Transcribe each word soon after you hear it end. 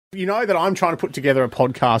You know that I'm trying to put together a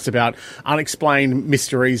podcast about unexplained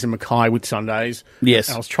mysteries in Mackay Whitsundays. Yes.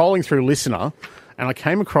 And I was trolling through Listener, and I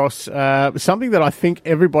came across something that I think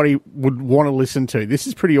everybody would want to listen to. This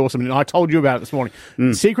is pretty awesome, and I told you about it this morning.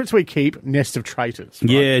 Secrets We Keep, Nest of Traitors.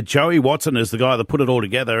 Right? Yeah, Joey Watson is the guy that put it all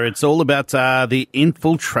together. It's all about the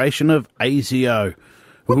infiltration of ASIO.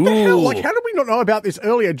 What the hell? Like, how did we not know about this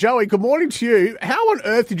earlier? Joey, good morning to you. How on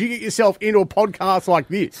earth did you get yourself into a podcast like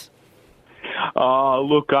this?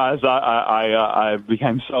 Look, guys, I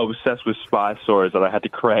became so obsessed with spy stories that I had to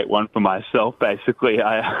create one for myself, basically.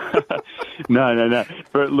 No.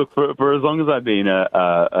 For as long as I've been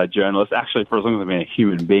a journalist, actually for as long as I've been a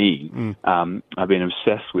human being, I've been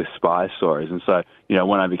obsessed with spy stories. And so, you know,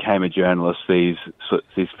 when I became a journalist, these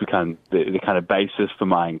become the kind of basis for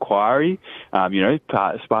my inquiry.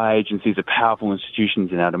 Spy agencies are powerful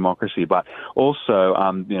institutions in our democracy, but also,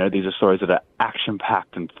 these are stories that are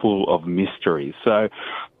action-packed and full of mysteries. So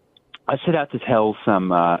I set out to tell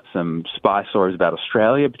some spy stories about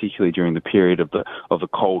Australia, particularly during the period of the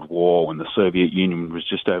Cold War, when the Soviet Union was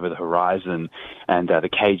just over the horizon, and the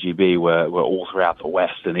KGB were all throughout the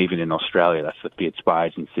West, and even in Australia. That's the feared spy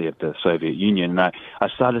agency of the Soviet Union. And I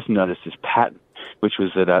started to notice this pattern, which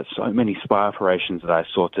was that so many spy operations that I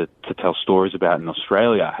sought to tell stories about in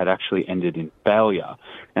Australia had actually ended in failure.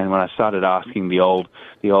 And when I started asking the old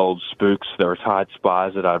spooks, the retired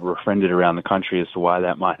spies that I'd befriended around the country as to why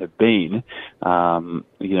that might have been,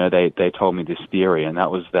 they told me this theory, and that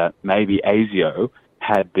was that maybe ASIO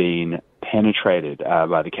had been penetrated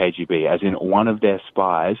by the KGB, as in one of their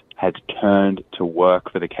spies had turned to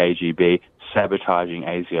work for the KGB, sabotaging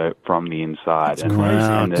ASIO from the inside. That's crazy.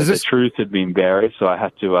 And the truth had been buried, so I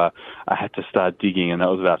had to start digging, and that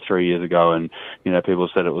was about 3 years ago. And people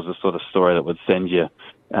said it was the sort of story that would send you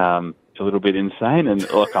a little bit insane. And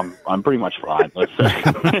look, I'm pretty much fine. Let's say.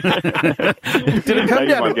 Did it come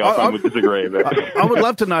down? My girlfriend would disagree, but I would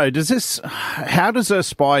love to know. How does a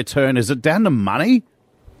spy turn? Is it down to money?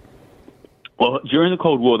 Well, during the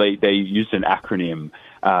Cold War, they used an acronym,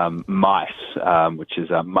 MICE, which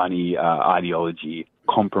is money, ideology,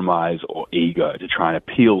 compromise, or ego, to try and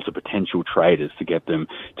appeal to potential traitors to get them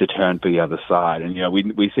to turn for the other side. And,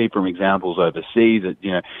 we see from examples overseas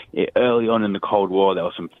that, early on in the Cold War, there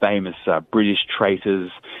were some famous British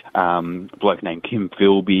traitors, a bloke named Kim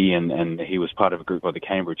Philby, and he was part of a group called the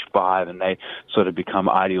Cambridge Five, and they sort of become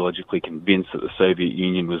ideologically convinced that the Soviet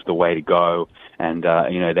Union was the way to go, and,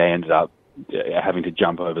 they ended up having to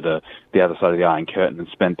jump over the other side of the Iron Curtain and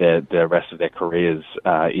spent the rest of their careers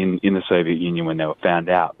in the Soviet Union when they were found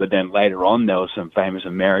out. But then later on, there were some famous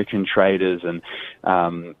American traitors, and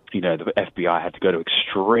the FBI had to go to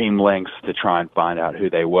extreme lengths to try and find out who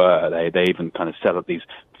they were. They even kind of set up these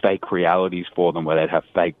fake realities for them, where they'd have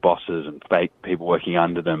fake bosses and fake people working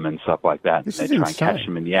under them and stuff like that. This and is they'd try insane. and catch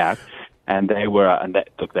them in the act. And they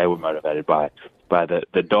were motivated by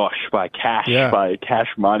the dosh, by cash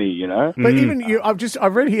money, But even you,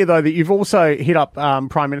 I've read here though that you've also hit up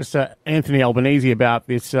Prime Minister Anthony Albanese about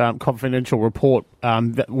this confidential report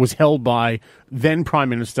that was held by then Prime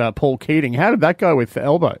Minister Paul Keating. How did that go with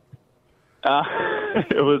Elbow?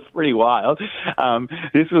 It was pretty wild.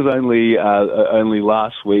 This was only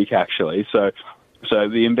last week, actually. So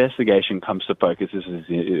the investigation comes to focus. This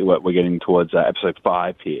is what we're getting towards episode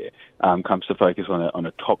 5 here. Comes to focus on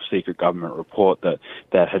a top secret government report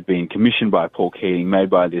that had been commissioned by Paul Keating, made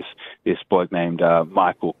by this bloke named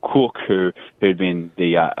Michael Cook, who'd been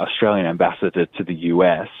the Australian ambassador to the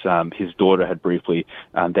US. His daughter had briefly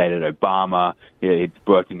dated Obama. He'd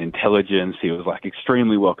worked in intelligence. He was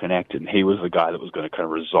extremely well connected, and he was the guy that was going to kind of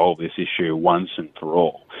resolve this issue once and for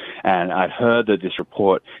all. And I'd heard that this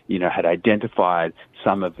report, had identified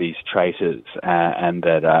some of these traitors, and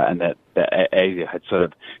that ASIO had sort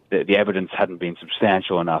of the evidence hadn't been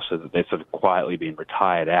substantial enough, so that they'd sort of quietly been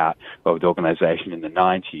retired out of the organization in the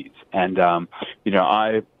 90s. And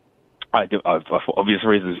I, for obvious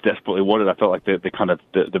reasons, desperately wanted. I felt like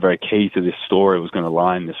the very key to this story was going to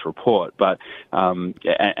lie in this report. But and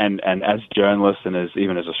as journalists and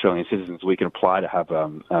even as Australian citizens, we can apply to have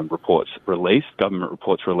government reports released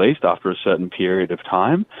after a certain period of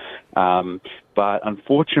time. But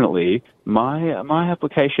unfortunately, my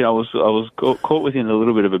application, I was caught within a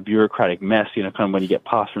little bit of a bureaucratic mess, kind of when you get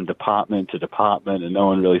passed from department to department and no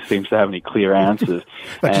one really seems to have any clear answers.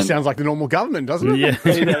 Just sounds like the normal government, doesn't it? Yeah.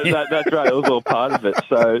 That's right. It was all part of it.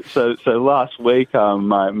 So last week,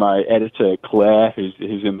 my editor, Claire, who's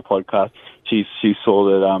in the podcast, she saw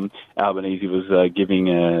that Albanese was giving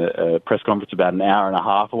a press conference about an hour and a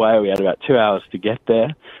half away. We had about 2 hours to get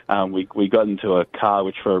there. We got into a car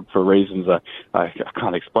which, for reasons I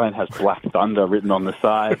can't explain, has Black Thunder written on the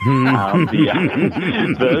side.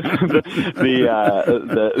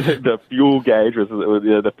 The fuel gauge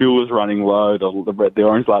the fuel was running low. The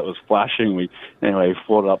orange light was flashing. We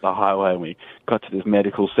floated up the highway and we got to this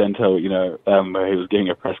medical centre, where he was giving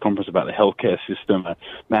a press conference about the healthcare system. I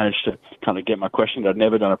managed to kind of get my question. I'd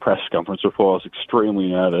never done a press conference before. I was extremely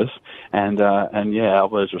nervous, and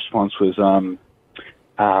Albert's response was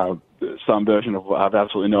some version of I have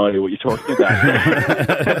absolutely no idea what you're talking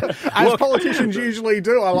about. As politicians usually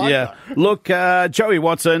do. I like that. Look, Joey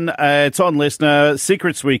Watson, it's on Listener.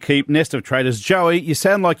 Secrets We Keep, Nest of Traitors. Joey, you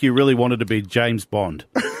sound like you really wanted to be James Bond.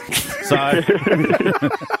 So I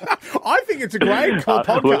think it's a great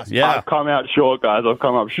podcast. Look, I've come out short, guys. I've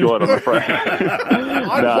come up short, I'm afraid.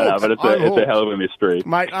 But it's a hell of a mystery.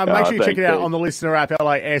 Mate, make sure you check it out on the Listener app,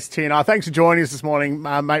 LASTNR. Thanks for joining us this morning,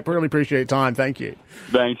 mate. Really appreciate your time. Thank you.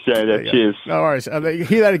 Thanks, Jay. Cheers. No worries. You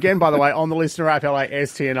hear that again, by the way, on the Listener app,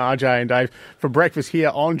 LASTNR, Jay and Dave, for breakfast here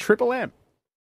on Triple M.